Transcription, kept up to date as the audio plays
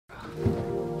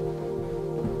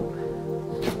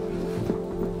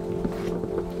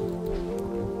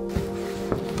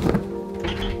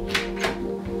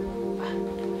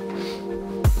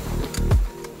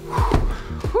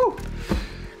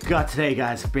God, today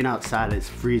guys, I've been outside, it's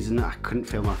freezing, I couldn't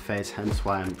feel my face, hence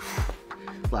why I'm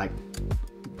like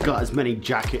got as many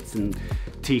jackets and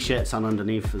t-shirts on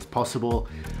underneath as possible.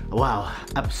 Wow,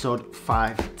 episode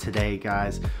 5 today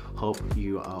guys. Hope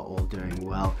you are all doing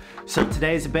well. So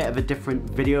today is a bit of a different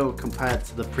video compared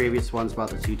to the previous ones about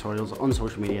the tutorials on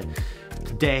social media.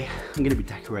 Today I'm going to be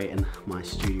decorating my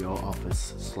studio,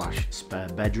 office slash spare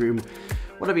bedroom,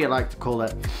 whatever you like to call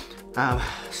it.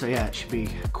 So yeah, it should be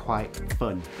quite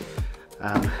fun.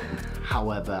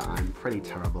 However, I'm pretty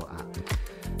terrible at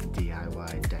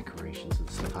DIY decorations and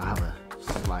stuff. I have a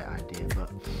slight idea,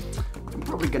 but I'm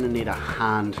probably going to need a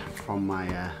hand from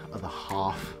my other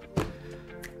half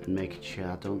and making sure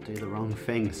I don't do the wrong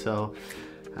thing. So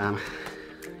yeah,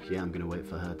 I'm going to wait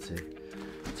for her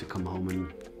to come home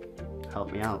and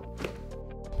help me out.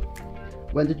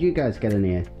 When did you guys get in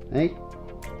here, eh?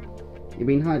 You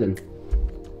been hiding?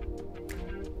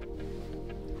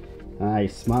 Aye,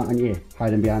 smart on you,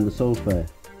 hiding behind the sofa.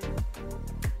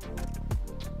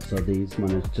 So these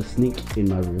managed to sneak in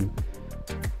my room.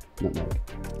 Nutmeg.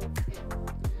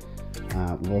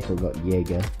 We've also got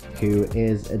Jaeger, who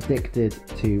is addicted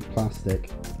to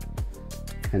plastic,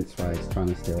 hence why he's trying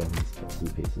to steal all these bits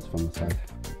and pieces from the side.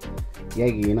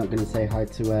 Jaeger, you're not going to say hi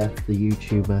to the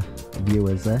YouTuber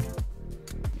viewers there?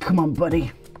 Come on,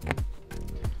 buddy.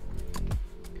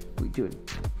 What are you doing?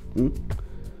 Hmm?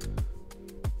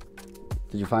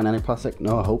 Did you find any plastic?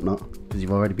 No, I hope not, because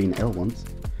you've already been ill once.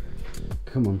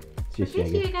 Come on, it's just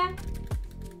Jaeger. Hey,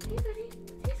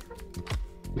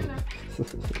 buddy.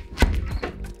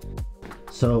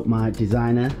 So my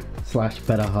designer slash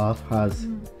better half has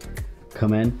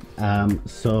come in.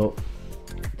 So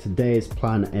today's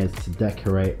plan is to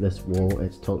decorate this wall.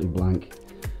 It's totally blank.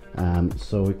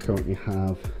 So we currently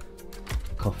have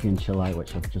coffee and chill out,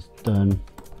 which I've just done.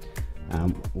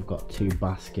 We've got 2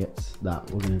 baskets that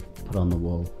we're going to put on the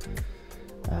wall.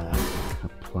 A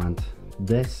plant.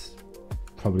 This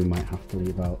probably might have to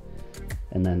leave out,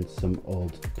 and then some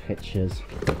old pictures.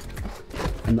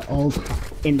 And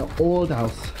in the old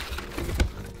house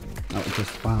that we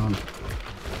just found. So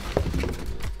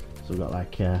we've got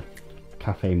like a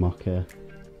cafe mocha.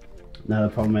 Now the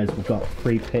problem is we've got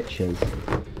 3 pictures,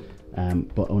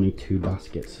 but only 2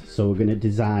 baskets. So we're going to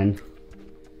design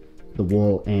the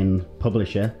wall in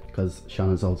Publisher, because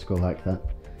Shannon's old school like that,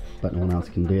 but no one else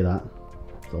can do that.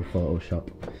 It's all Photoshop.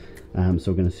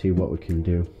 So we're going to see what we can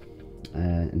do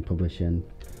in Publisher and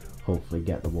hopefully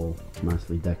get the wall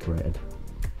nicely decorated.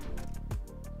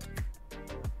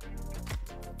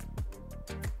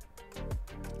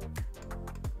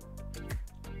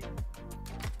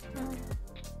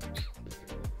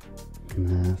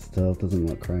 Nah, still doesn't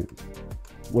look right.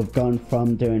 We've gone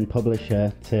from doing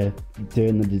Publisher to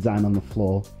doing the design on the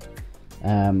floor.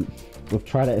 We've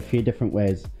tried it a few different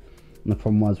ways, and the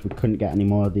problem was we couldn't get any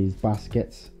more of these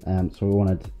baskets, so we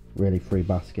wanted really 3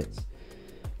 baskets.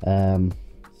 So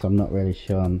I'm not really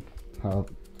sure on how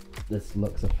this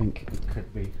looks. I think it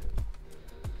could be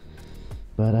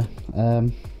better.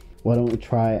 Why don't we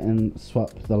try and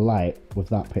swap the light with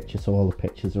that picture so all the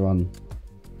pictures are on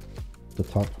the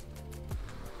top.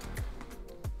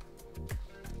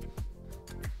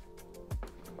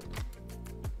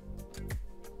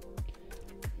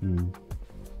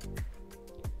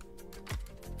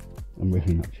 I'm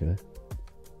really not sure.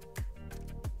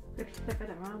 If you flip it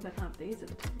around, I can't have these at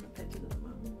the top of the pictures at the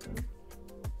moment. So.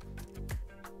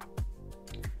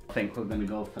 I think we're going to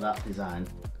go for that design,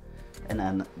 and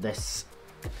then this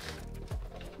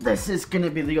is going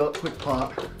to be the awkward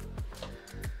part,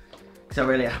 because I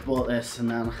really bought this and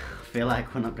then I feel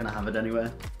like we're not going to have it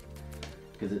anywhere,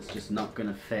 because it's just not going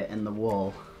to fit in the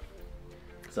wall.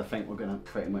 Because I think we're going to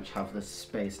pretty much have this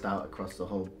spaced out across the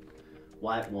whole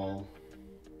white wall,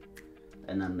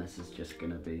 and then this is just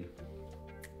going to be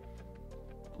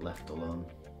left alone.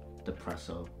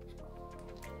 Depresso.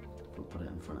 We'll put it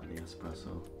in front of the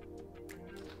espresso.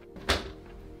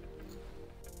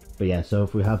 But yeah, so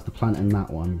if we have the plant in that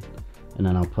one, and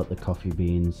then I'll put the coffee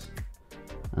beans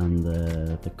and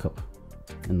the cup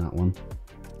in that one,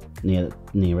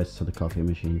 nearest to the coffee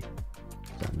machine. Does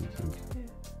that make sense? Yeah.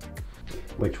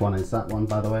 Which one is that one,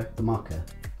 by the way? The mocha?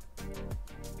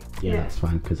 Yeah, that's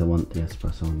fine, because I want the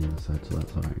espresso on the other side, so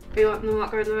that's alright. You want the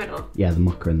mocha in the middle? Yeah, the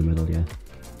mocha in the middle, yeah.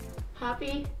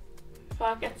 Happy? If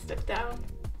I get stuck down.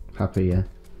 Happy, yeah.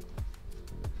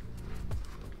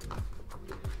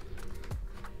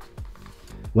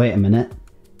 Wait a minute.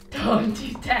 Don't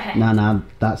you dare. Nah,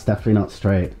 that's definitely not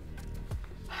straight.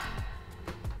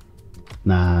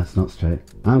 Nah, it's not straight.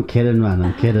 I'm kidding, man,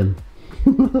 I'm kidding.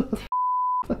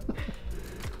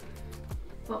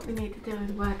 What we need to do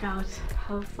is work out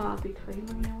how far between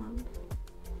them you want.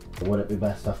 Or would it be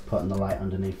best off putting the light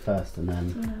underneath first and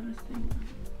then...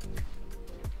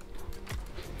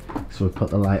 So we put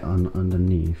the light on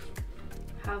underneath.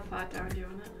 How far down do you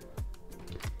want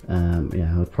it?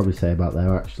 Yeah, I would probably say about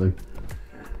there actually.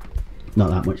 Not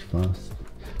that much fast.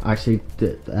 Actually,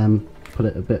 put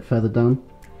it a bit further down.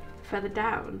 Further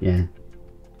down? Yeah.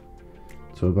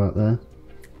 So about there.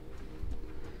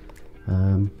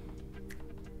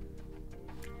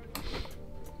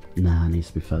 Nah, it needs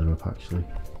to be further up actually.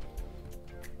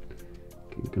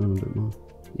 Keep going a bit more.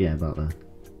 Yeah, about there.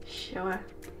 Sure.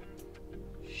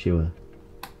 Sure.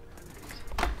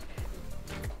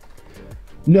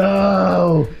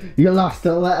 No! You lost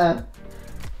a letter!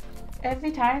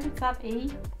 Every time it's that E.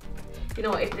 You know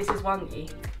what, if this is wonky,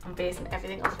 I'm basing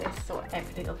everything off this, so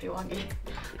everything will be wonky.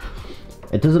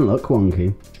 It doesn't look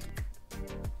wonky.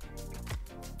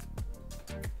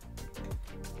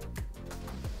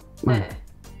 There.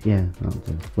 Yeah, that'll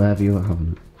do. Wherever you are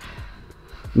having it.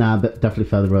 Nah, but definitely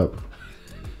further up.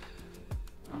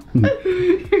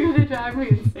 You're gonna drive me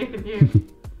insane, you.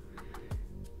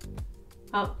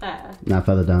 Out there. Nah,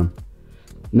 further down.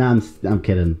 Nah, I'm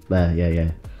kidding. There,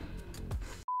 yeah.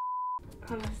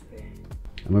 Honestly.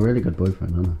 I'm a really good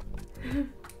boyfriend, aren't I?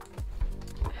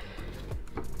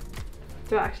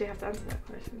 Do I actually have to answer that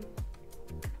question?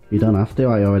 You don't have to,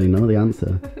 I already know the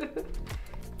answer.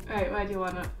 Right, where do you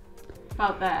want it?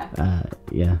 Out there?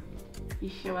 Yeah. You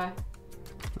sure?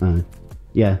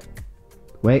 Yeah.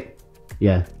 Wait.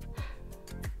 Yeah.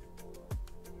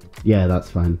 Yeah, that's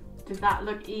fine. Does that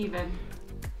look even?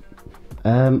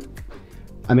 I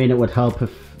mean, it would help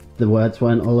if the words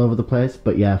weren't all over the place,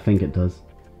 but yeah, I think it does.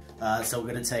 So we're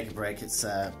going to take a break. It's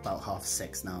about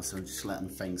 6:30 now, so we're just letting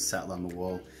things settle on the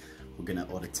wall. We're going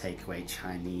to order takeaway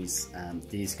Chinese.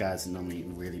 These guys are normally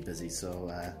really busy,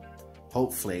 so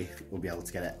hopefully we'll be able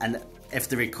to get it. And if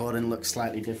the recording looks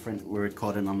slightly different, we're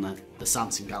recording on the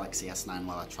Samsung Galaxy S9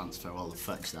 while I transfer all the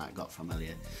footage that I got from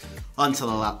earlier onto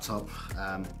the laptop.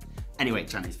 Anyway,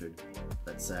 Chinese food.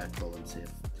 Let's call them, see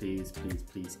if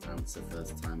please answer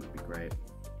first time, it'd be great.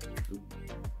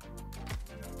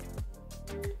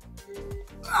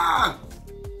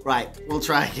 Right, we'll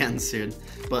try again soon,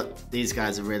 but these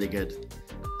guys are really good.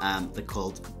 They're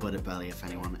called Butterbelly if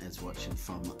anyone is watching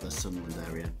from the Sunderland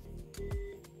area.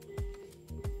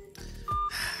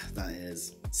 That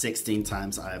is 16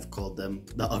 times I have called them.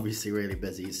 They're obviously really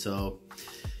busy, so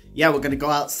yeah, we're gonna go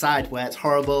outside where it's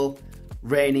horrible,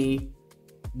 rainy,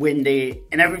 windy,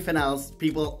 and everything else.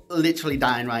 People literally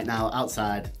dying right now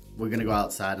outside. We're gonna go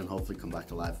outside and hopefully come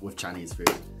back alive with Chinese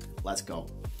food. Let's go.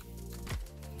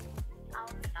 So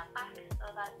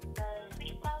that's the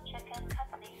sweet style chicken,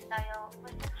 Cantonese style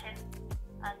with the chips,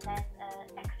 and then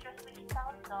extra sweet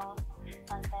sour sauce,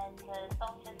 and then the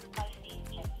salted spicy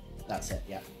chips. That's it,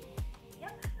 yeah.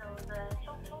 Yep, so the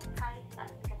total price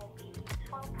that's gonna be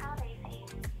 £12.80,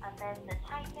 and then the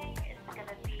timing is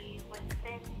gonna be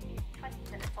within 20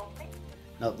 minutes only.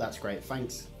 No, that's great,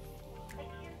 thanks. Thank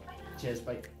you. Bye. Cheers,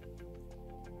 bye.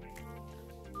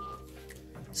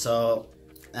 So,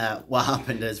 what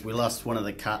happened is we lost one of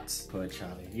the cats. Poor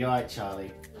Charlie. You alright,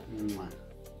 Charlie? Mwah.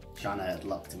 Shanna had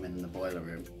locked him in the boiler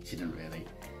room. She didn't really.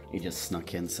 He just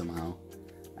snuck in somehow.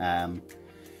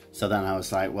 So then I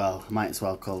was like, well, I might as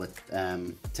well call it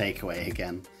takeaway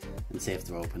again and see if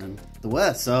they're open. And they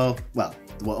were. So, well,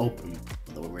 they were open,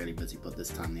 but they were really busy. But this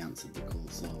time they answered the call.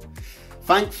 So,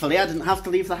 thankfully, I didn't have to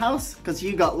leave the house because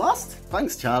you got lost.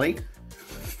 Thanks, Charlie.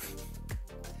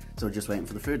 So we're just waiting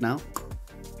for the food now.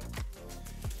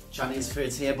 Chinese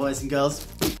food's here, boys and girls.